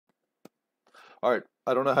All right,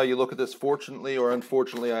 I don't know how you look at this. Fortunately or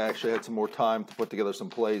unfortunately, I actually had some more time to put together some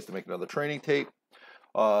plays to make another training tape.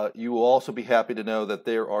 You will also be happy to know that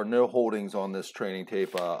there are no holdings on this training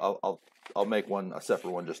tape. I'll make a separate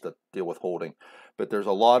one just to deal with holding. But there's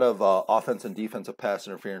a lot of offense and defensive pass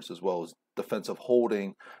interference as well as defensive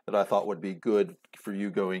holding that I thought would be good for you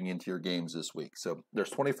going into your games this week. So there's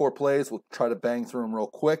 24 plays. We'll try to bang through them real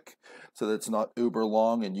quick so that it's not uber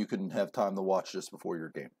long and you can have time to watch just before your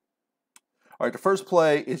game. All right, the first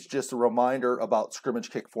play is just a reminder about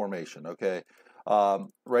scrimmage kick formation, okay?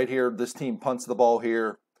 Right here, this team punts the ball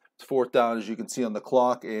here. It's fourth down, as you can see on the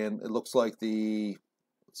clock, and it looks like the,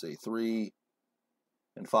 let's see, 3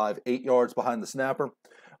 and 5, 8 yards behind the snapper.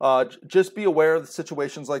 Just be aware of the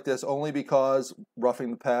situations like this, only because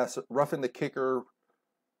roughing the kicker,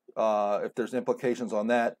 if there's implications on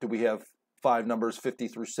that. Do we have 5 numbers, 50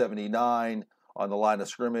 through 79, on the line of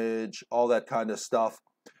scrimmage, all that kind of stuff.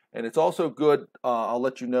 And it's also good, I'll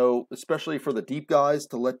let you know, especially for the deep guys,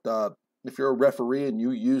 to let, if you're a referee and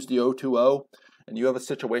you use the 0-2-0 and you have a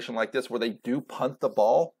situation like this where they do punt the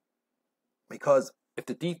ball, because if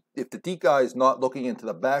the deep guy is not looking into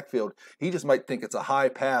the backfield, he just might think it's a high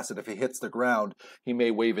pass, and if he hits the ground, he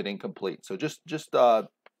may wave it incomplete. So just a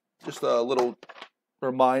little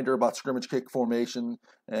reminder about scrimmage kick formation,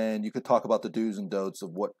 and you could talk about the do's and don'ts of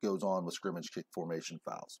what goes on with scrimmage kick formation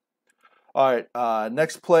fouls. All right,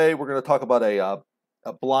 next play, we're going to talk about a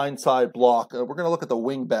blindside block. We're going to look at the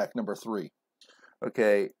wing back, number 3.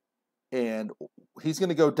 Okay, and he's going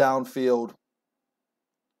to go downfield,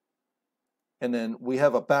 and then we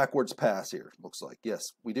have a backwards pass here, looks like.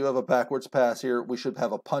 Yes, we do have a backwards pass here. We should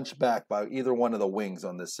have a punch back by either one of the wings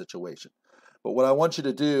on this situation. But what I want you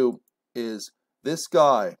to do is, this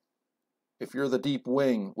guy, if you're the deep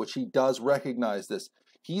wing, which he does recognize this,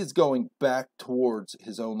 he is going back towards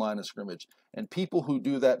his own line of scrimmage. And people who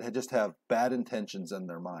do that just have bad intentions in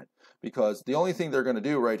their mind, because the only thing they're going to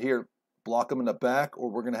do right here, block him in the back,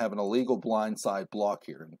 or we're going to have an illegal blindside block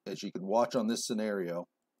here. And as you can watch on this scenario,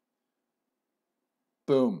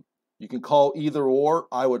 boom. You can call either or.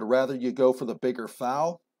 I would rather you go for the bigger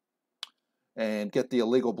foul and get the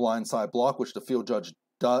illegal blindside block, which the field judge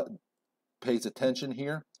pays attention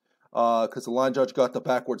here. Because the line judge got the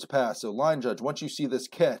backwards pass. So line judge, once you see this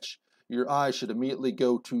catch, your eyes should immediately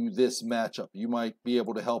go to this matchup. You might be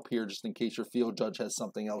able to help here just in case your field judge has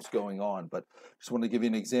something else going on. But just want to give you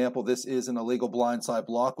an example. This is an illegal blindside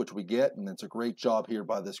block, which we get, and it's a great job here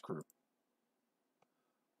by this crew.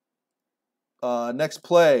 Next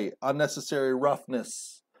play, unnecessary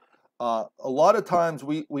roughness. A lot of times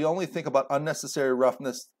we only think about unnecessary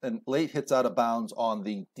roughness and late hits out of bounds on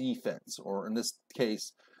the defense, or in this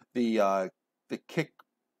case, the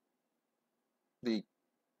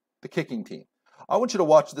kicking team. I want you to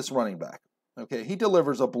watch this running back. Okay, he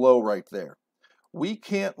delivers a blow right there. We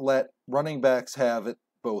can't let running backs have it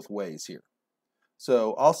both ways here.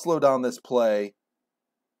 So I'll slow down this play,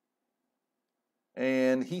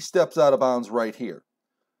 and he steps out of bounds right here.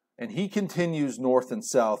 And he continues north and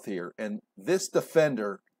south here, and this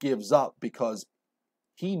defender gives up because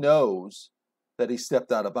he knows that he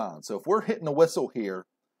stepped out of bounds. So if we're hitting a whistle here,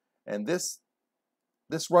 and this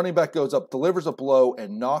running back goes up, delivers a blow,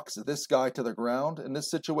 and knocks this guy to the ground in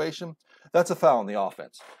this situation, that's a foul in the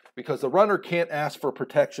offense. Because the runner can't ask for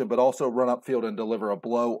protection, but also run upfield and deliver a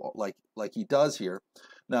blow like he does here.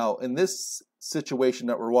 Now, in this situation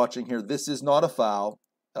that we're watching here, this is not a foul.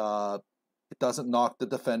 It doesn't knock the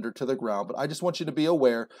defender to the ground, but I just want you to be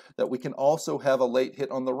aware that we can also have a late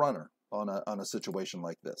hit on the runner on a situation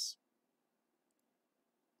like this.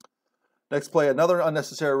 Next play, another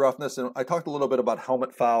unnecessary roughness, and I talked a little bit about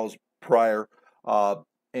helmet fouls prior,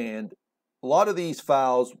 and a lot of these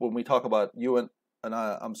fouls, when we talk about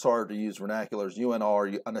I'm sorry to use vernaculars,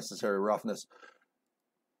 UNR, unnecessary roughness,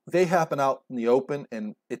 they happen out in the open,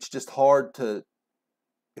 and it's just hard to,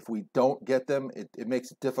 if we don't get them, it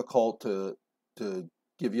makes it difficult to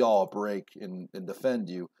give y'all a break and defend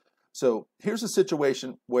you. So here's a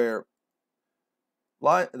situation where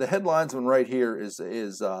the head linesman right here is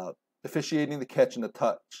officiating the catch and the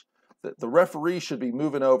touch. The referee should be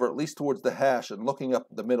moving over at least towards the hash and looking up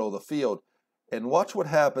the middle of the field. And watch what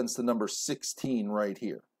happens to number 16 right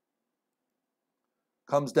here.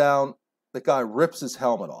 Comes down, the guy rips his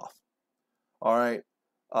helmet off. All right.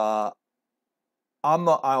 I'll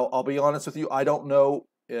be honest with you, I don't know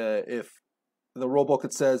if the rule book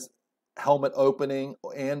it says helmet opening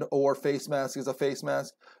and or face mask is a face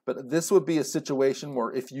mask, but this would be a situation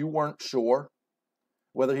where if you weren't sure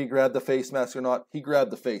whether he grabbed the face mask or not, he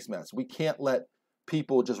grabbed the face mask. We can't let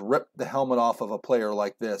people just rip the helmet off of a player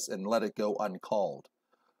like this and let it go uncalled.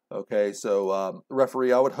 Okay, so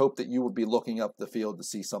referee, I would hope that you would be looking up the field to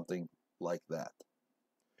see something like that.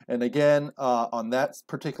 And again, on that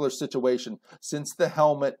particular situation, since the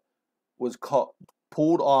helmet was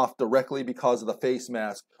pulled off directly because of the face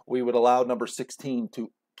mask, we would allow number 16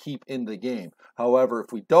 to keep in the game. However,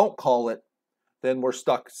 if we don't call it, then we're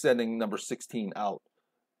stuck sending number 16 out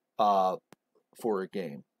for a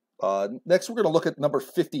game. Next, we're going to look at number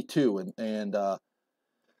 52, and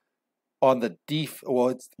on the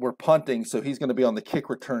we're punting, so he's going to be on the kick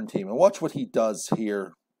return team. And watch what he does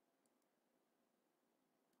here.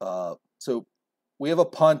 So we have a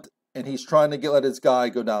punt, and he's trying to let his guy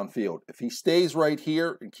go downfield. If he stays right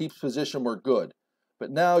here and keeps position, we're good.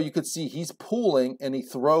 But now you could see he's pulling, and he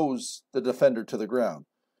throws the defender to the ground.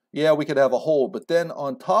 Yeah, we could have a hold, but then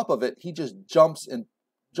on top of it, he just jumps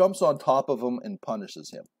on top of him and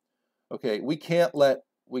punishes him. Okay, we cannot let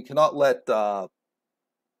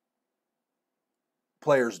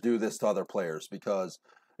players do this to other players, because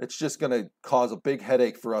it's just going to cause a big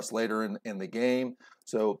headache for us later in the game.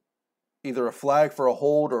 So either a flag for a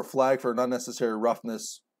hold or a flag for an unnecessary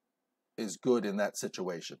roughness is good in that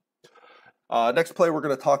situation. Next play, we're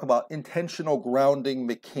going to talk about intentional grounding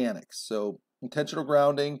mechanics. So intentional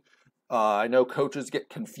grounding, I know coaches get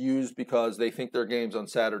confused because they think their game's on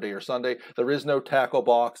Saturday or Sunday. There is no tackle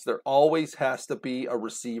box. There always has to be a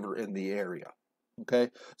receiver in the area. Okay,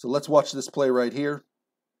 so let's watch this play right here.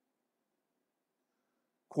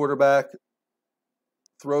 Quarterback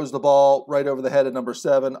throws the ball right over the head of number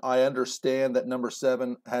 7. I understand that number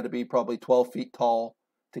 7 had to be probably 12 feet tall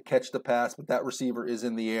to catch the pass, but that receiver is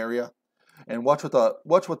in the area. And watch what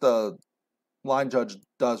the line judge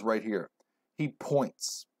does right here. He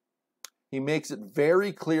points. He makes it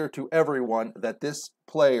very clear to everyone that this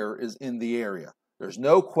player is in the area. There's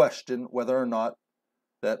no question whether or not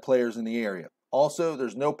that player's in the area. Also,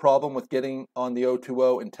 there's no problem with getting on the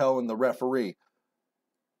 020 and telling the referee,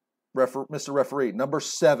 Mr. Referee, number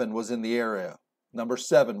 7 was in the area. Number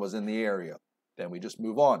 7 was in the area. Then we just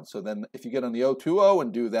move on. So then if you get on the 020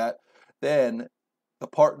 and do that, then the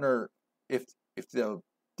partner, if the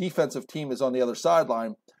defensive team is on the other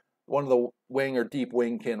sideline, one of the wing or deep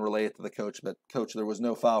wing can relay it to the coach, but coach, there was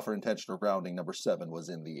no foul for intentional grounding. Number 7 was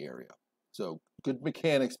in the area. So good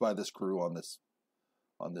mechanics by this crew on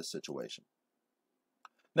this situation.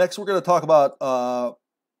 Next, we're going to talk about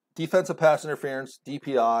defensive pass interference,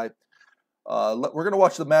 DPI. We're going to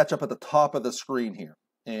watch the matchup at the top of the screen here,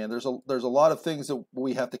 and there's a lot of things that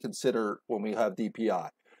we have to consider when we have DPI.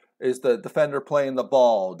 Is the defender playing the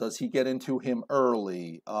ball? Does he get into him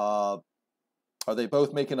early? Are they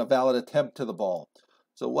both making a valid attempt to the ball?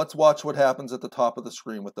 So let's watch what happens at the top of the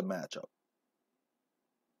screen with the matchup.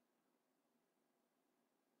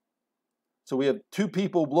 So we have 2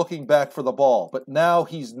 people looking back for the ball, but now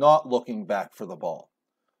he's not looking back for the ball.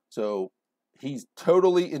 So he's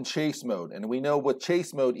totally in chase mode. And we know with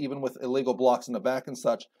chase mode, even with illegal blocks in the back and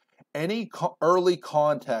such, any early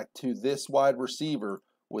contact to this wide receiver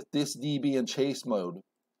with this DB in chase mode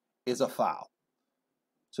is a foul.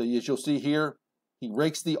 So as you'll see here, he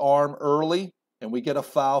rakes the arm early, and we get a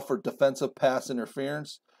foul for defensive pass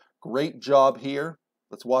interference. Great job here.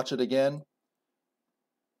 Let's watch it again.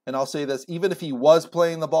 And I'll say this, even if he was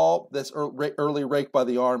playing the ball, this early rake by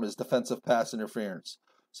the arm is defensive pass interference.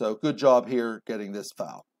 So good job here getting this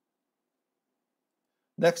foul.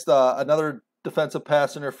 Next, another defensive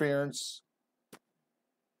pass interference.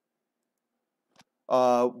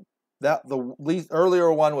 The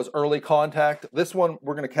earlier one was early contact. This one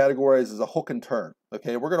we're going to categorize as a hook and turn.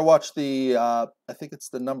 Okay, we're going to watch the, I think it's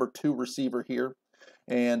the number 2 receiver here.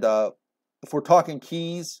 And if we're talking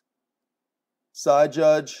keys, side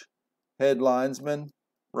judge, head linesman,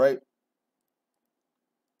 right?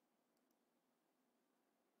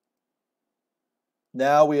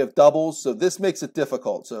 Now we have doubles, so this makes it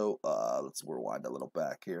difficult. So let's rewind a little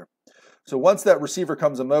back here. So once that receiver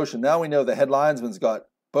comes in motion, now we know the head linesman's got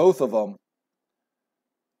both of them,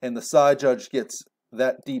 and the side judge gets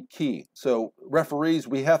that deep key. So referees,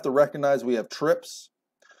 we have to recognize we have trips.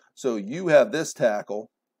 So you have this tackle,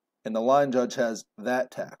 and the line judge has that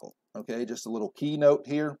tackle. Okay, just a little key note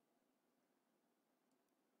here.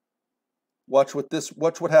 Watch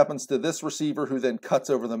what happens to this receiver who then cuts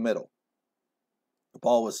over the middle. The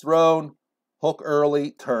ball was thrown, hook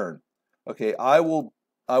early, turn. Okay, I will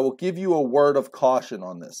give you a word of caution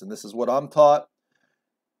on this, and this is what I'm taught.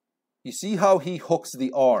 You see how he hooks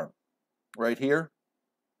the arm right here?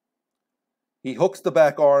 He hooks the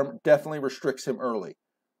back arm, definitely restricts him early.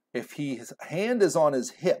 If his hand is on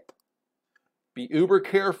his hip, be uber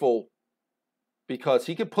careful, because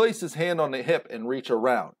he can place his hand on the hip and reach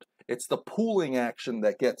around. It's the pulling action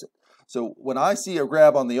that gets it. So when I see a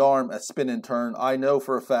grab on the arm, a spin and turn, I know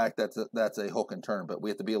for a fact that's a hook and turn, but we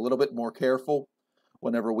have to be a little bit more careful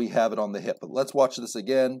whenever we have it on the hip. But let's watch this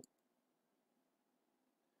again.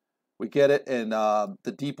 We get it, and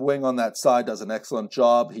the deep wing on that side does an excellent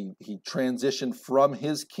job. He transitioned from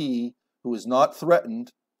his key, who is not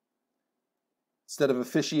threatened. Instead of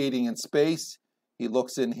officiating in space, he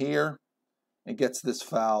looks in here and gets this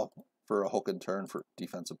foul for a hook and turn for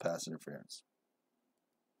defensive pass interference.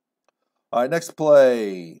 All right, next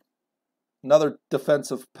play. Another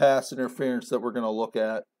defensive pass interference that we're going to look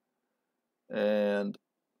at. And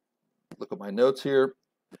look at my notes here.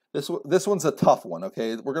 This one's a tough one,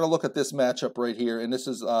 okay? We're going to look at this matchup right here, and this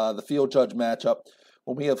is the field judge matchup.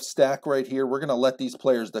 When we have stack right here, we're going to let these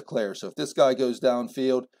players declare. So if this guy goes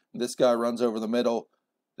downfield, and this guy runs over the middle,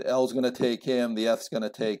 the L's going to take him, the F's going to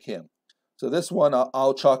take him. So this one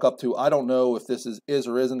I'll chalk up to, I don't know if this is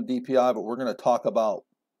or isn't a DPI, but we're going to talk about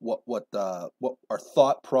what our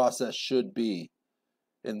thought process should be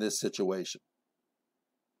in this situation.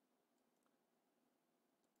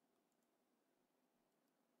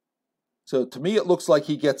 So to me, it looks like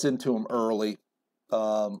he gets into him early.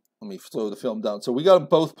 Let me slow the film down. So we got them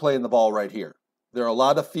both playing the ball right here. They're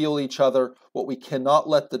allowed to feel each other. What we cannot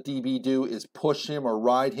let the DB do is push him or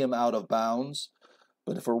ride him out of bounds.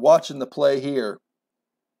 But if we're watching the play here,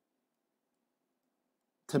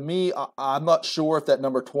 to me, I'm not sure if that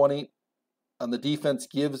number 20 on the defense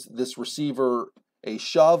gives this receiver a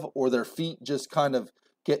shove or their feet just kind of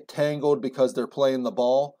get tangled because they're playing the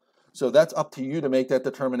ball. So that's up to you to make that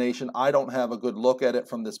determination. I don't have a good look at it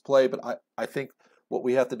from this play, but I think what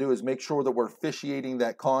we have to do is make sure that we're officiating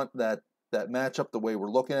that matchup the way we're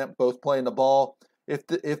looking at, both playing the ball. If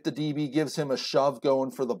the DB gives him a shove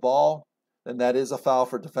going for the ball, then that is a foul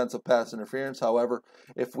for defensive pass interference. However,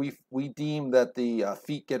 if we deem that the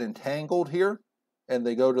feet get entangled here and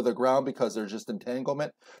they go to the ground because there's just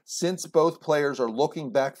entanglement, since both players are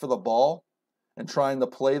looking back for the ball and trying to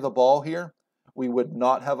play the ball here, we would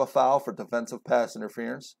not have a foul for defensive pass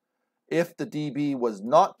interference. If the DB was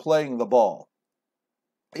not playing the ball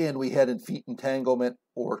and we had feet entanglement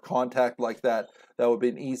or contact like that, that would be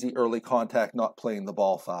an easy early contact, not playing the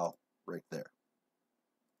ball foul right there.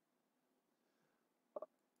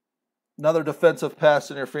 Another defensive pass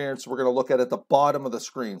interference we're going to look at the bottom of the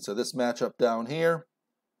screen. So this matchup down here.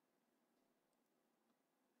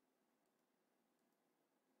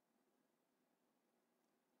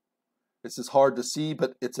 This is hard to see,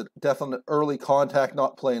 but it's a definite early contact,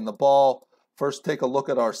 not playing the ball. First, take a look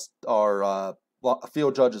at our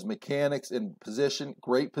field judge's mechanics in position.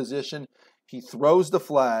 Great position. He throws the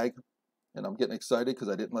flag, and I'm getting excited because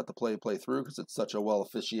I didn't let the play through because it's such a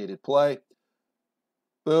well-officiated play.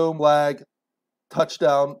 Boom, flag,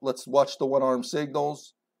 touchdown. Let's watch the one-arm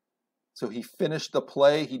signals. So he finished the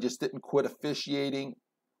play. He just didn't quit officiating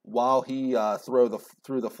while he threw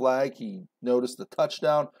the flag. He noticed the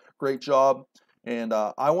touchdown. Great job. And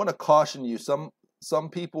I want to caution you. Some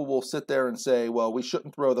people will sit there and say, well, we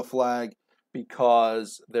shouldn't throw the flag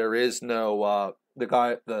because there is no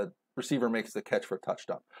the receiver makes the catch for a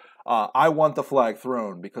touchdown. I want the flag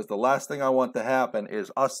thrown because the last thing I want to happen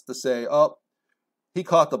is us to say, oh, he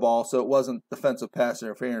caught the ball, so it wasn't defensive pass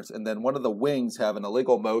interference, and then one of the wings have an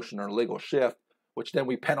illegal motion or illegal shift, which then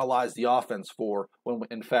we penalize the offense for, when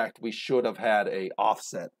in fact we should have had a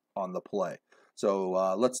offset on the play.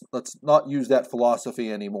 So let's not use that philosophy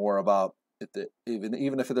anymore about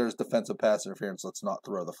even if there's defensive pass interference, let's not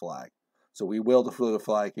throw the flag. So we will throw the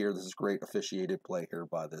flag here. This is great officiated play here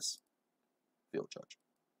by this field judge.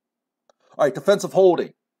 All right, defensive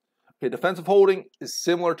holding. Okay, defensive holding is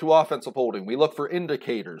similar to offensive holding. We look for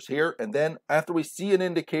indicators here, and then after we see an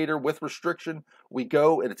indicator with restriction, we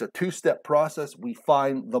go, and it's a two-step process, we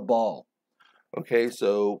find the ball. Okay,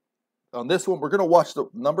 so on this one, we're going to watch the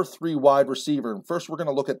number 3 wide receiver, and first we're going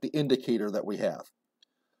to look at the indicator that we have.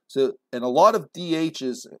 So, and a lot of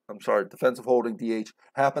DHs, defensive holding DH,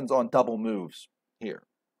 happens on double moves here.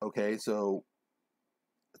 Okay, so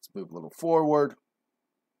let's move a little forward.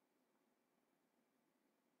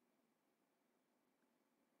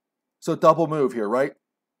 So double move here, right?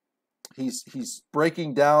 He's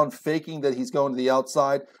breaking down, faking that he's going to the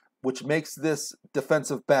outside, which makes this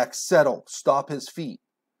defensive back settle, stop his feet.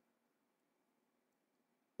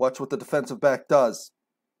 Watch what the defensive back does.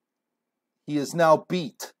 He is now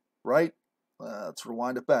beat, right? Let's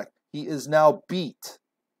rewind it back. He is now beat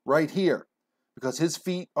right here because his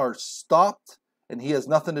feet are stopped and he has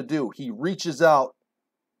nothing to do. He reaches out.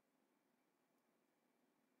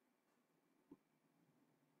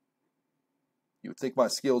 You would think my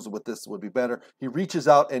skills with this would be better. He reaches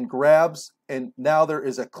out and grabs, and now there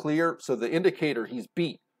is a clear, so the indicator, he's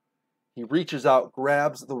beat. He reaches out,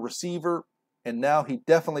 grabs the receiver, and now he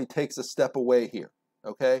definitely takes a step away here,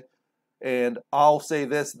 okay? And I'll say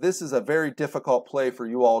this is a very difficult play for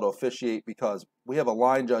you all to officiate because we have a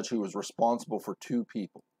line judge who is responsible for 2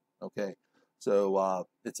 people, okay? So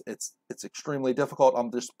it's extremely difficult.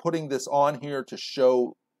 I'm just putting this on here to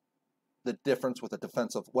show the difference with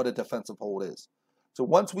what a defensive hold is. So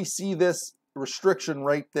once we see this restriction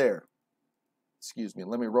right there, excuse me,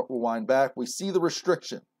 let me rewind back. We see the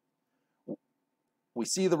restriction. We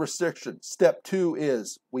see the restriction. Step 2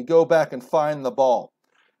 is we go back and find the ball.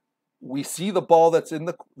 We see the ball that's in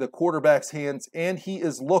the quarterback's hands, and he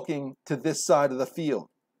is looking to this side of the field.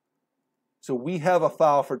 So we have a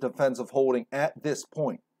foul for defensive holding at this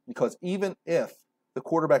point, because even if the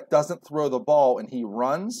quarterback doesn't throw the ball and he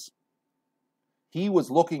runs, he was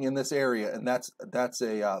looking in this area, and that's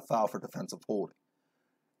a foul for defensive holding.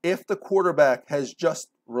 If the quarterback has just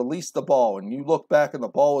released the ball and you look back and the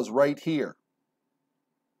ball is right here,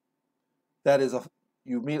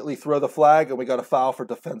 you immediately throw the flag and we got a foul for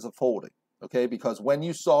defensive holding, okay? Because when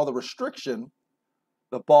you saw the restriction,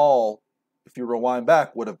 the ball, if you rewind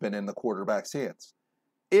back, would have been in the quarterback's hands.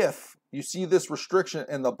 If you see this restriction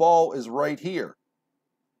and the ball is right here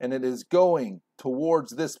and it is going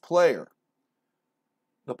towards this player,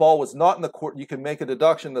 the ball was not in the court. You can make a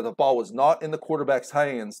deduction that the ball was not in the quarterback's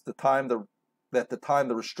hands the time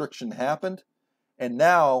the restriction happened, and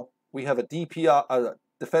now we have a DPI,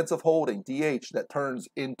 defensive holding, DH, that turns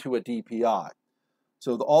into a DPI.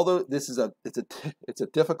 So although this is it's a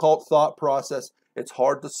difficult thought process, it's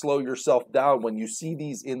hard to slow yourself down when you see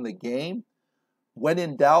these in the game. When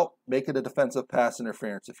in doubt, make it a defensive pass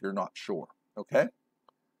interference if you're not sure. Okay?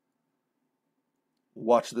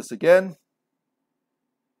 Watch this again.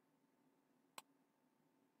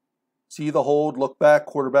 See the hold, look back,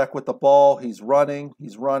 quarterback with the ball, he's running.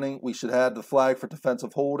 We should have the flag for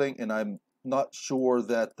defensive holding, and I'm not sure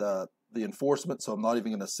that the enforcement, so I'm not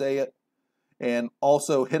even going to say it. And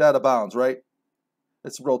also hit out of bounds, right?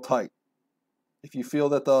 It's real tight. If you feel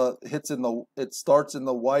that it starts in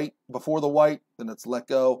the white, before the white, then it's let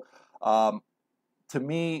go. To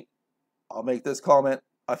me, I'll make this comment.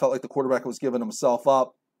 I felt like the quarterback was giving himself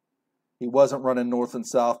up. He wasn't running north and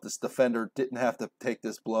south. This defender didn't have to take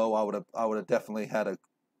this blow. I would have definitely had a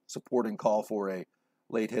supporting call for a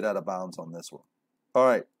late hit out of bounds on this one. All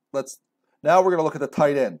right, now we're going to look at the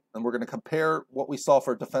tight end, and we're going to compare what we saw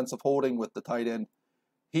for defensive holding with the tight end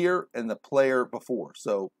here and the player before.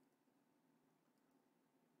 So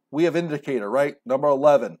we have indicator, right? Number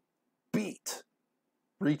 11, beat,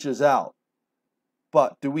 reaches out.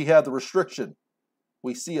 But do we have the restriction?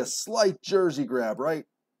 We see a slight jersey grab, right?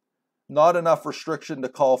 Not enough restriction to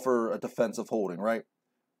call for a defensive holding, right?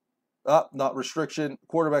 Not restriction.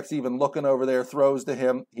 Quarterback's even looking over there, throws to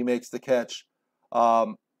him. He makes the catch.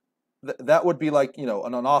 That would be like,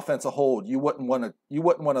 on an offensive hold. You wouldn't want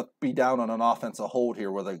to be down on an offensive hold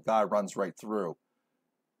here where the guy runs right through.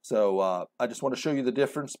 So I just want to show you the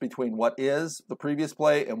difference between what is the previous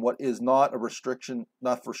play and what is not a restriction,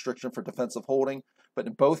 not restriction for defensive holding. But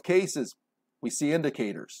in both cases, we see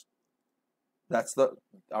indicators. That's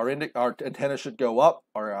our antenna should go up.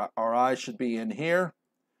 Our eyes should be in here,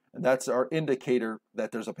 and that's our indicator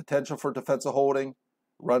that there's a potential for defensive holding.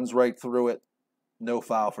 Runs right through it. No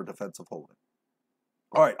foul for defensive holding.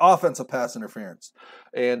 All right, offensive pass interference,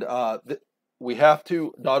 and we have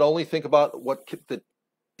to not only think about what the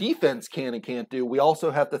defense can and can't do. We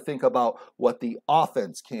also have to think about what the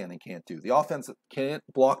offense can and can't do. The offense can't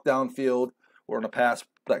block downfield or in a pass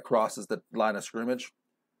that crosses the line of scrimmage.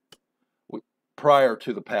 Prior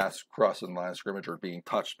to the pass crossing the line of scrimmage or being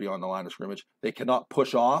touched beyond the line of scrimmage, they cannot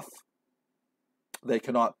push off. They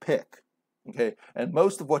cannot pick. Okay, and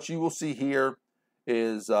most of what you will see here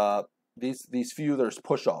is these few. There's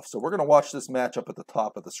push off. So we're going to watch this matchup at the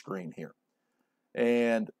top of the screen here,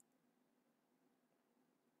 and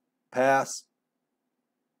pass.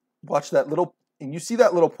 Watch that little, and you see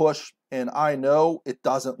that little push. And I know it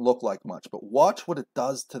doesn't look like much, but watch what it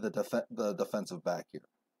does to the defensive back here.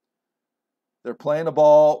 They're playing the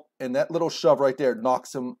ball, and that little shove right there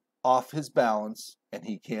knocks him off his balance, and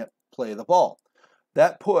he can't play the ball.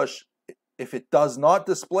 That push, if it does not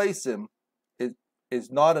displace him, it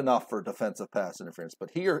is not enough for defensive pass interference.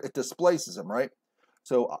 But here, it displaces him, right?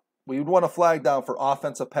 So we would want to flag down for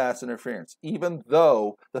offensive pass interference, even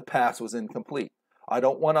though the pass was incomplete. I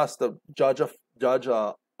don't want us to judge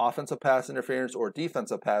offensive pass interference or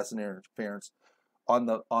defensive pass interference on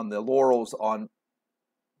the laurels on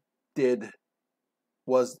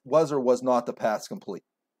was or was not the pass complete.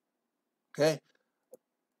 Okay,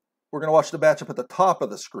 we're going to watch the matchup at the top of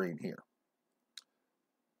the screen here.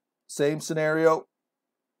 Same scenario.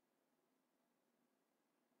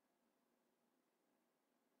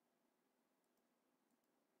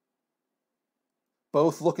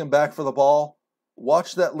 both looking back for the ball.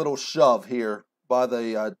 Watch that little shove here by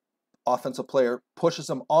the offensive player, pushes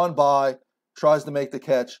him on by, tries to make the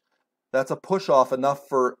catch. That's a push-off enough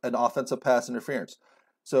for an offensive pass interference.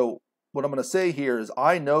 So what I'm going to say here is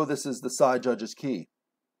I know this is the side judge's key.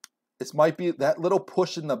 This might be that little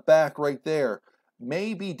push in the back right there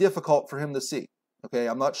may be difficult for him to see. Okay,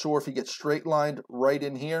 I'm not sure if he gets straight lined right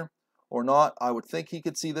in here or not. I would think he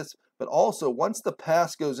could see this. But also, once the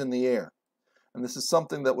pass goes in the air, and this is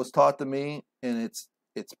something that was taught to me, and it's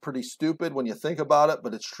pretty stupid when you think about it,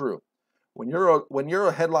 but it's true. When you're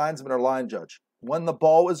a head linesman or line judge, when the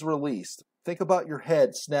ball is released, think about your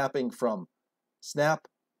head snapping from snap,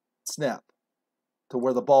 snap to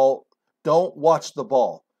where the ball. Don't watch the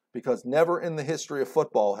ball, because never in the history of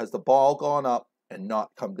football has the ball gone up and not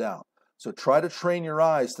come down. So try to train your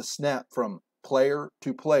eyes to snap from player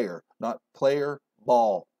to player, not player,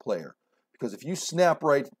 ball, player. Because if you snap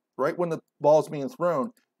right when the ball's being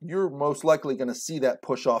thrown, you're most likely going to see that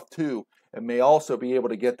push off too, and may also be able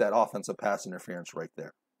to get that offensive pass interference right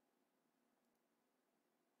there.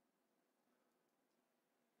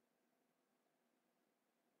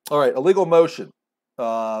 All right, illegal motion.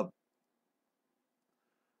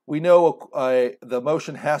 We know the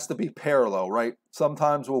motion has to be parallel, right?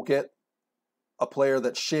 Sometimes we'll get a player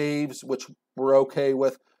that shaves, which we're okay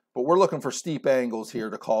with, but we're looking for steep angles here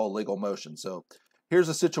to call illegal motion. So here's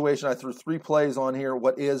a situation. I threw 3 plays on here.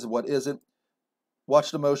 What is, what isn't.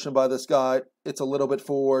 Watch the motion by this guy. It's a little bit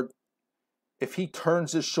forward. If he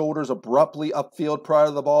turns his shoulders abruptly upfield prior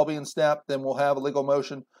to the ball being snapped, then we'll have illegal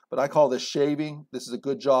motion. But I call this shaving. This is a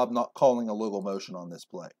good job not calling illegal motion on this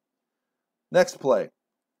play. Next play.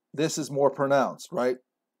 This is more pronounced, right?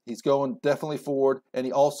 He's going definitely forward, and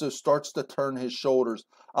he also starts to turn his shoulders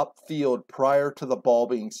upfield prior to the ball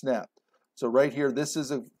being snapped. So right here, this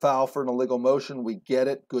is a foul for an illegal motion. We get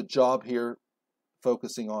it. Good job here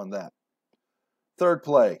focusing on that. Third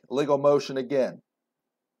play, illegal motion again.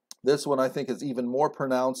 This one I think is even more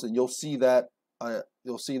pronounced, and you'll see that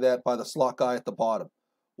by the slot guy at the bottom.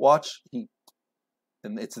 Watch,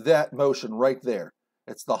 and it's that motion right there.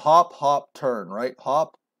 It's the hop, hop, turn, right?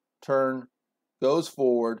 Hop, turn, goes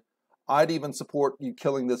forward. I'd even support you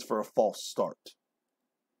killing this for a false start.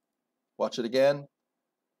 Watch it again.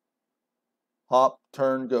 Hop,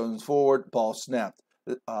 turn, goes forward, ball snapped.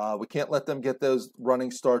 We can't let them get those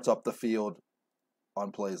running starts up the field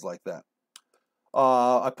on plays like that.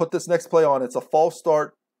 I put this next play on. It's a false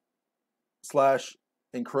start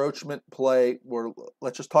 / encroachment play where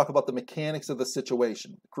let's just talk about the mechanics of the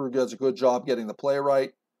situation. The crew does a good job getting the play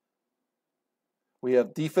right. We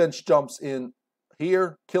have defense jumps in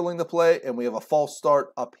here, killing the play, and we have a false start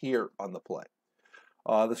up here on the play.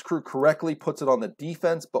 This crew correctly puts it on the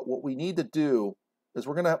defense, but what we need to do is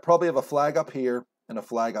we're going to probably have a flag up here and a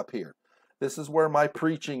flag up here. This is where my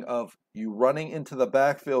preaching of you running into the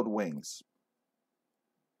backfield wings.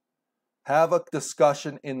 Have a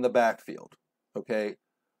discussion in the backfield, okay?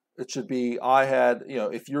 It should be,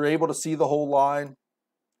 if you're able to see the whole line,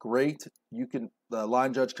 great. The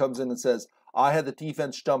line judge comes in and says, I had the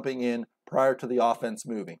defense jumping in prior to the offense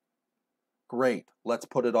moving. Great, let's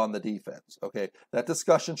put it on the defense, okay? That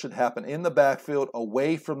discussion should happen in the backfield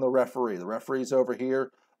away from the referee. The referee's over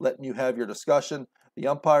here letting you have your discussion. The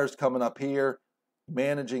umpire's coming up here,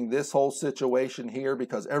 managing this whole situation here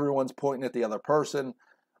because everyone's pointing at the other person.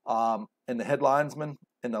 And the head linesman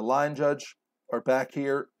and the line judge are back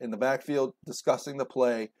here in the backfield discussing the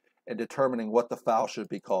play and determining what the foul should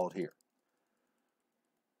be called here.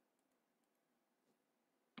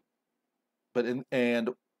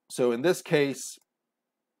 So in this case,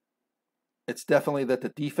 it's definitely that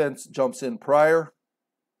the defense jumps in prior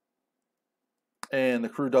and the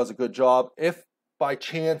crew does a good job. If by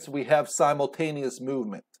chance we have simultaneous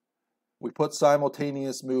movement, we put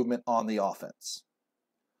simultaneous movement on the offense.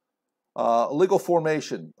 Illegal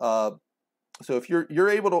formation. So if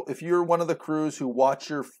you're one of the crews who watch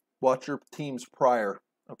your teams prior,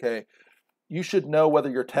 okay, you should know whether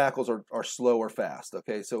your tackles are slow or fast.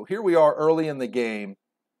 Okay, so here we are early in the game,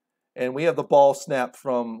 and we have the ball snapped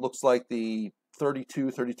from looks like the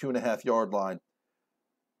 32 and a half yard line.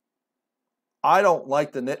 I don't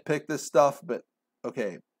like to nitpick this stuff, but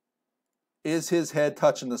okay. Is his head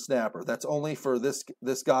touching the snapper? That's only for this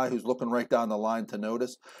guy who's looking right down the line to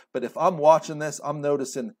notice. But if I'm watching this, I'm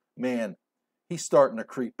noticing, man, he's starting to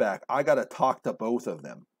creep back. I got to talk to both of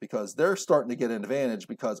them because they're starting to get an advantage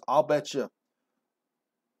because I'll bet you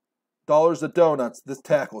dollars to donuts this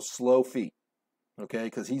tackle's slow feet, okay?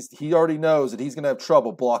 Because he already knows that he's going to have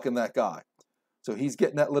trouble blocking that guy. So he's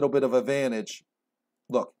getting that little bit of advantage.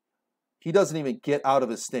 Look, he doesn't even get out of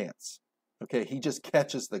his stance. Okay, he just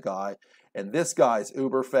catches the guy, and this guy's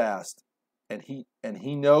uber fast, and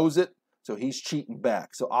he knows it, so he's cheating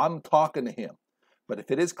back. So I'm talking to him. But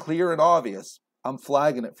if it is clear and obvious, I'm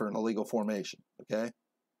flagging it for an illegal formation, okay?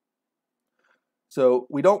 So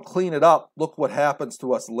we don't clean it up. Look what happens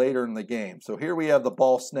to us later in the game. So here we have the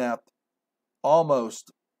ball snapped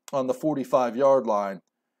almost on the 45-yard line,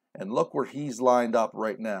 and look where he's lined up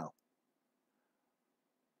right now.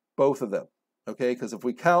 Both of them, okay? Because if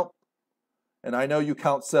we count, and I know you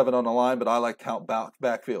count 7 on the line, but I like count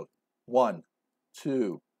backfield. 1,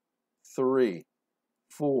 2, 3,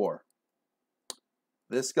 4.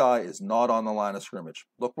 This guy is not on the line of scrimmage.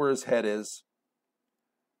 Look where his head is.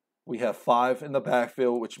 We have 5 in the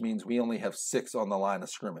backfield, which means we only have 6 on the line of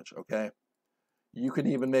scrimmage, okay? You can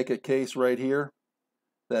even make a case right here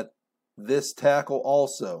that this tackle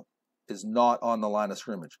also is not on the line of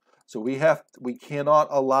scrimmage. So we cannot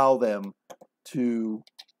allow them to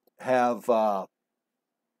have to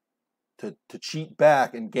cheat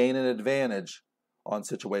back and gain an advantage on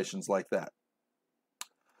situations like that.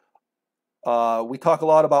 We talk a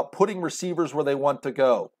lot about putting receivers where they want to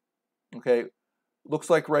go. Okay, looks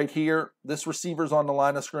like right here, this receiver's on the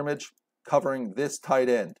line of scrimmage covering this tight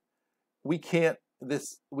end. We can't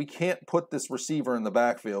put this receiver in the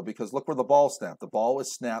backfield because look where the ball snapped. The ball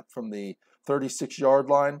was snapped from the 36-yard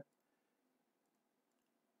line.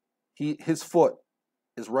 His foot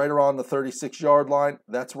is right around the 36-yard line.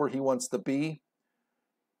 That's where he wants to be.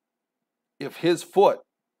 If his foot,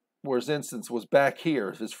 for instance, was back here,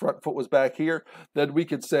 if his front foot was back here, then we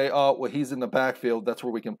could say, oh, well, he's in the backfield. That's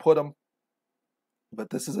where we can put him. But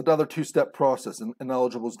this is another two-step process, and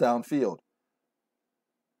ineligibles downfield.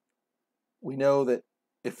 We know that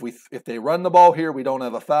if they run the ball here, we don't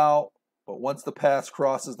have a foul. But once the pass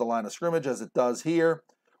crosses the line of scrimmage, as it does here,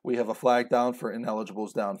 we have a flag down for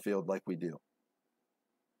ineligibles downfield like we do.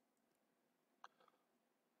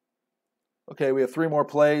 Okay, we have 3 more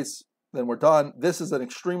plays, then we're done. This is an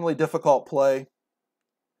extremely difficult play.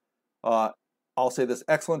 I'll say this,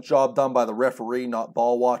 excellent job done by the referee, not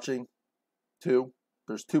ball watching, too.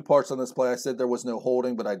 There's 2 parts on this play. I said there was no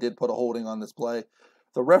holding, but I did put a holding on this play.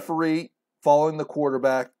 The referee following the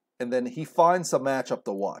quarterback, and then he finds a matchup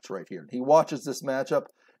to watch right here. He watches this matchup,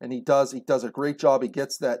 and he does a great job. He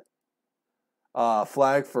gets that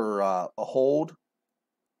flag for a hold.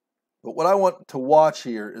 But what I want to watch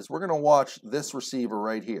here is we're going to watch this receiver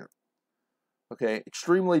right here. Okay,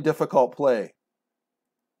 extremely difficult play.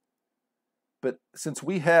 But since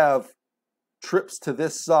we have trips to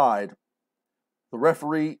this side, the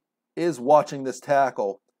referee is watching this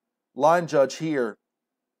tackle. Line judge here,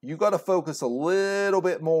 you got to focus a little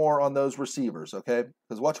bit more on those receivers, okay?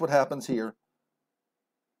 Because watch what happens here.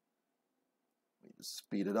 Let me just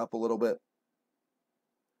speed it up a little bit.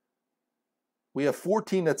 We have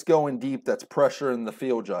 14 that's going deep, that's pressuring the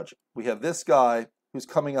field judge. We have this guy who's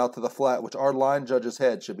coming out to the flat, which our line judge's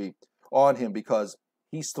head should be on him because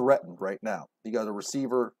he's threatened right now. He got a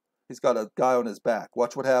receiver, he's got a guy on his back.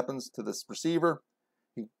 Watch what happens to this receiver.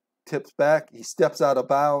 He tips back, he steps out of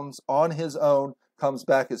bounds on his own, comes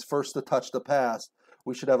back, is first to touch the pass.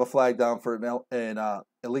 We should have a flag down for an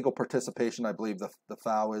illegal participation, I believe the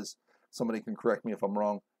foul is. Somebody can correct me if I'm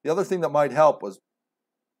wrong. The other thing that might help was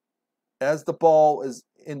as the ball is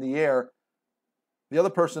in the air, the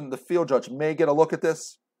other person, the field judge, may get a look at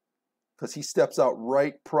this because he steps out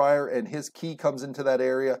right prior and his key comes into that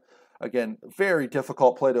area. Again, very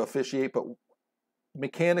difficult play to officiate, but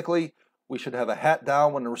mechanically, we should have a hat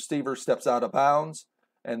down when the receiver steps out of bounds,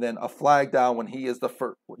 and then a flag down when he is the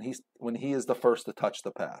first to touch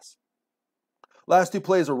the pass. Last 2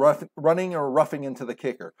 plays are running or roughing into the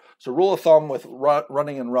kicker. So rule of thumb with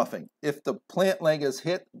running and roughing. If the plant leg is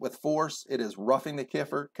hit with force, it is roughing the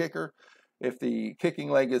kicker. If the kicking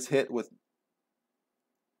leg is hit with,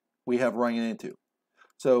 we have running into.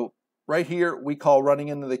 So right here, we call running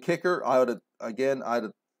into the kicker.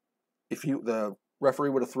 If the referee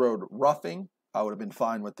would have thrown roughing, I would have been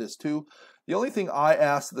fine with this too. The only thing I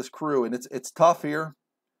asked this crew, and it's tough here,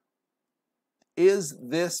 is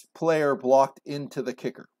this player blocked into the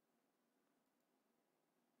kicker?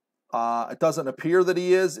 It doesn't appear that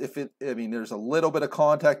he is. There's a little bit of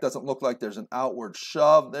contact. Doesn't look like there's an outward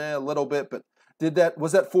shove there, a little bit. But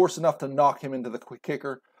was that force enough to knock him into the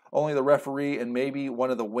kicker? Only the referee and maybe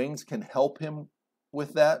one of the wings can help him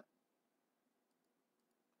with that.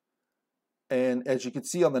 And as you can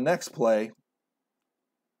see on the next play,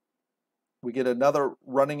 we get another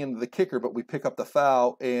running into the kicker, but we pick up the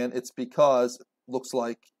foul, and it's because looks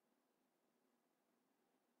like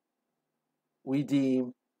we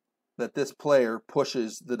deem that this player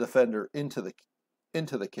pushes the defender into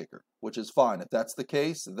the kicker, which is fine. If that's the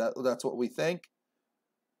case, that's what we think.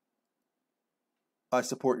 I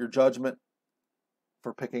support your judgment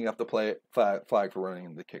for picking up the flag for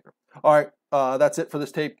running the kicker. All right, that's it for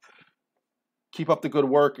this tape. Keep up the good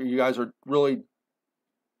work. You guys are really,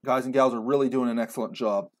 guys and gals are really doing an excellent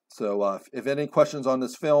job. So if any questions on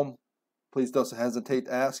this film, please don't hesitate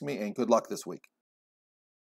to ask me, and good luck this week.